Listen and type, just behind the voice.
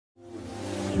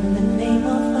In the name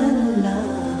of Allah,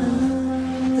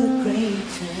 the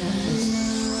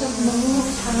greatest, the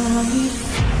most high,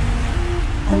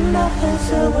 Allah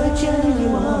Azza wa Jalla, you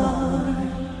are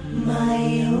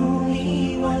my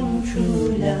only one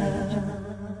true love.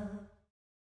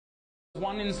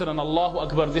 One incident, Allahu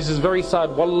Akbar, this is very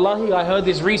sad. Wallahi, I heard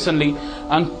this recently,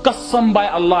 and qasam by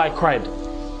Allah, I cried.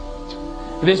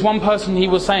 This one person, he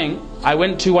was saying, I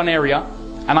went to one area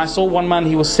and I saw one man,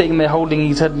 he was sitting there holding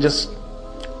his head and just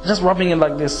rubbing it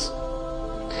like this.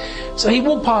 So he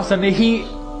walked past and he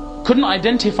couldn't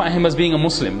identify him as being a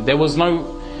Muslim. There was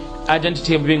no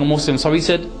identity of being a Muslim. So he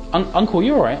said, uncle,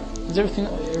 you alright? Is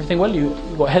everything well? You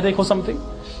got a headache or something?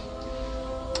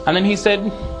 And then he said,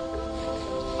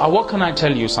 what can I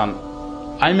tell you, son?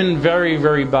 I'm in very,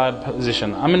 very bad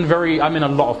position. I'm in a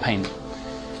lot of pain.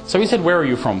 So he said, where are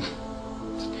you from?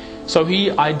 So he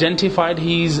identified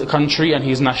his country and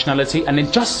his nationality, and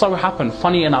it just so happened,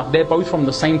 funny enough, they're both from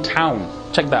the same town.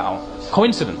 Check that out.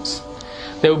 Coincidence.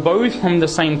 They were both from the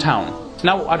same town.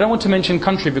 Now, I don't want to mention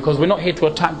country because we're not here to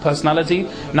attack personality,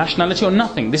 nationality or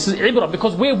nothing. This is ibrah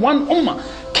because we're one ummah.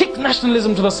 Kick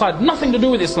nationalism to the side. Nothing to do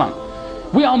with Islam.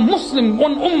 We are Muslim,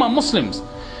 one ummah Muslims.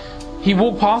 He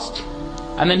walked past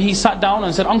and then he sat down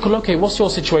and said, uncle, okay, what's your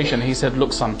situation? He said,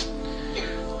 look, son,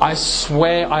 I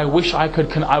swear I wish I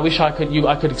could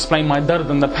explain my dard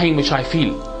and the pain which I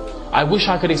feel. I wish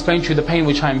I could explain to you the pain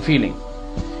which I am feeling.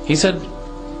 He said,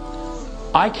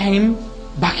 I came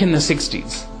back in the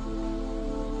 60s.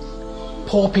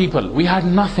 Poor people, we had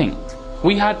nothing.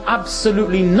 We had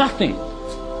absolutely nothing.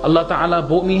 Allah Ta'ala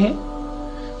brought me here.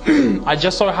 I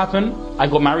just so happened, I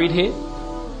got married here.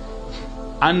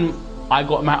 And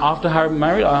after I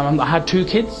married, I had 2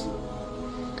 kids.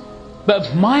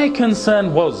 But my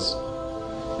concern was,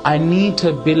 I need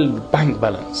to build bank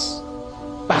balance.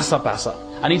 Basa.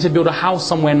 I need to build a house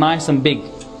somewhere nice and big.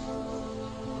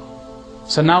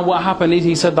 So now what happened is,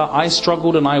 he said that I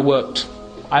struggled and I worked.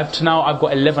 I've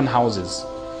got 11 houses.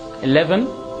 11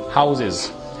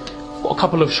 houses. Got a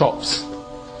couple of shops.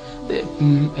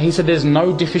 He said there's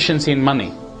no deficiency in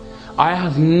money. I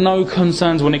have no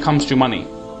concerns when it comes to money.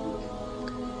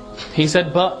 He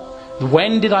said, but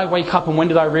when did I wake up and when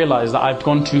did I realize that I've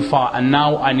gone too far and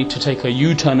now I need to take a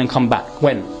U-turn and come back?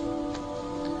 When?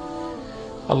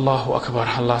 Allahu Akbar,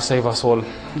 Allah save us all.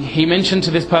 He mentioned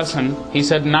to this person, he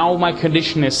said, now my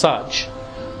condition is such,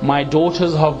 my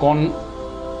daughters have gone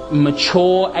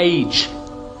mature age.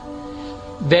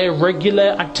 Their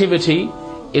regular activity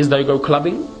is they go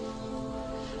clubbing.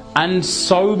 And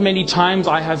so many times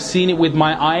I have seen it with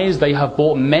my eyes, they have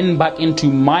brought men back into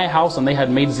my house and they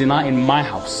had made zina in my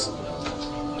house.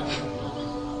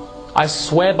 I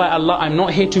swear by Allah, I'm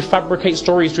not here to fabricate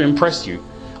stories to impress you.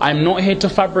 I'm not here to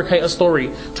fabricate a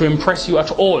story to impress you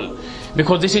at all.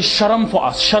 Because this is sharam for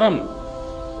us, sharam.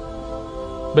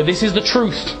 But this is the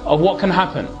truth of what can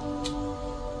happen.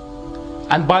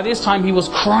 And by this time he was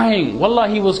crying. Wallah,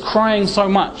 he was crying so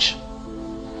much.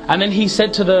 And then he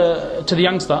said to the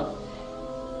youngster,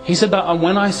 he said that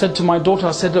when I said to my daughter,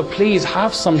 I said, please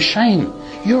have some shame.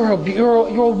 You're a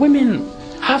woman.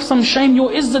 Have some shame. Your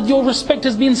izzat, your respect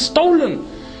is being stolen.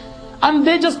 And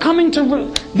they're just coming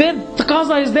to, their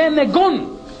taqaza is there and they're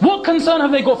gone. What concern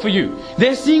have they got for you?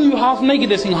 They're seeing you half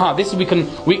naked, they're saying,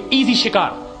 we easy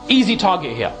shikar, easy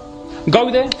target here.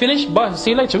 Go there, finish, bye, see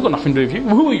you later, we've got nothing to do with you.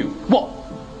 Who are you? What?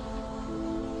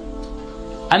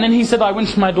 And then he said, I went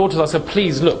to my daughters, I said,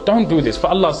 please look, don't do this, for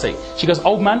Allah's sake. She goes,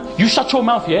 old man, you shut your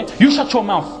mouth, yeah? You shut your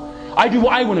mouth. I do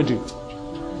what I want to do.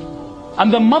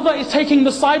 And the mother is taking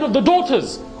the side of the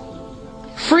daughters.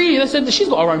 Free, they said, she's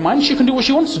got her own mind, she can do what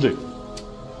she wants to do.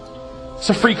 It's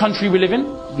a free country we live in.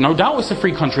 No doubt it's a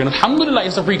free country, and alhamdulillah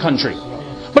it's a free country.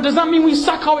 But does that mean we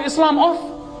sack our Islam off?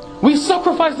 We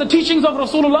sacrifice the teachings of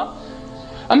Rasulullah?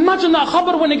 Imagine that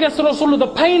khabar when it gets to Rasulullah, the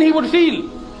pain he would feel.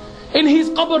 In his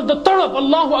qabr, the tarab,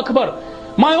 Allahu Akbar.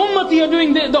 My ummati are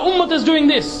doing this, the ummah is doing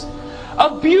this.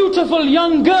 A beautiful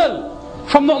young girl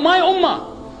from my ummah,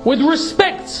 with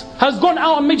respect, has gone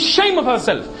out and made shame of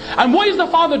herself. And what is the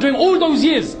father doing all those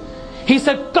years? He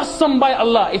said, qasam by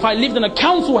Allah, if I lived in a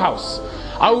council house,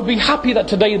 I would be happy that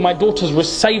today my daughters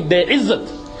received their izzat.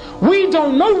 We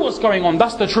don't know what's going on,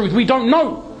 that's the truth, we don't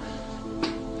know.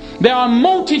 There are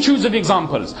multitudes of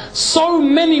examples, so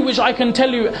many which I can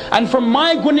tell you, and from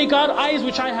my gunagar eyes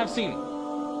which I have seen.